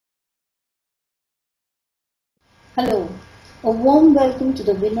Hello, a warm welcome to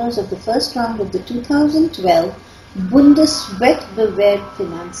the winners of the first round of the 2012 Bundeswettbewerb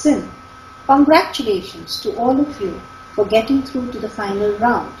Finanzen. Congratulations to all of you for getting through to the final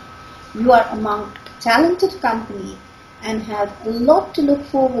round. You are among a talented company and have a lot to look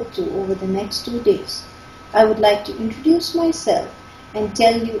forward to over the next 2 days. I would like to introduce myself and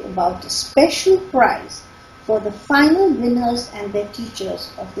tell you about a special prize for the final winners and their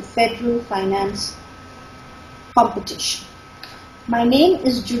teachers of the Federal Finance competition. My name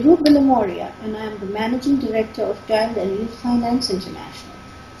is Jeroo Billimoria and I am the Managing Director of Child and Youth Finance International.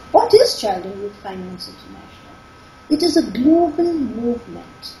 What is Child and Youth Finance International? It is a global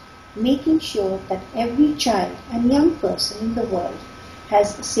movement making sure that every child and young person in the world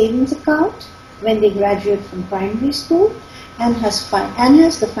has a savings account when they graduate from primary school and has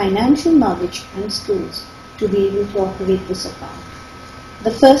the financial knowledge and skills to be able to operate this account.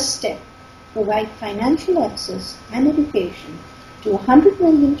 The first step: provide financial access and education to 100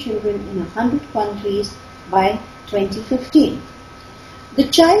 million children in 100 countries by 2015. The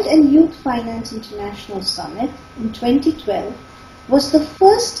Child and Youth Finance International Summit in 2012 was the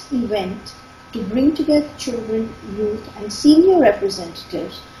first event to bring together children, youth and senior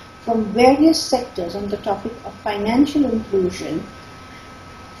representatives from various sectors on the topic of financial inclusion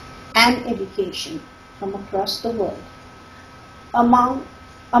and education from across the world.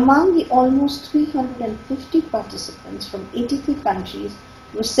 Among the almost 350 participants from 83 countries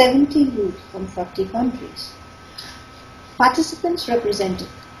were 70 youth from 40 countries. Participants represented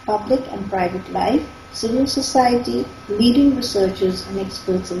public and private life, civil society, leading researchers and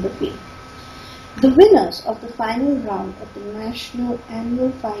experts in the field. The winners of the final round of the National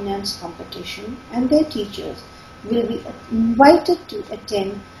Annual Finance Competition and their teachers will be invited to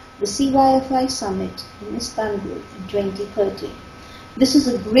attend the CYFI Summit in Istanbul in 2013. This is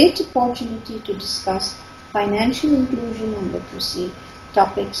a great opportunity to discuss financial inclusion and literacy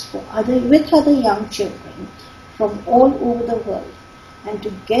topics with other young children from all over the world and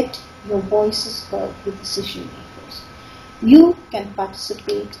to get your voices heard with decision makers. You can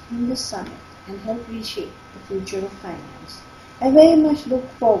participate in this summit and help reshape the future of finance. I very much look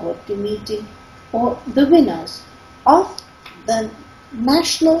forward to meeting the winners of the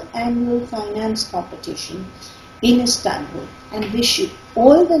National Annual Finance Competition in Istanbul and wish you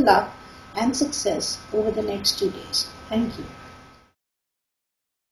all the luck and success over the next 2 days. Thank you.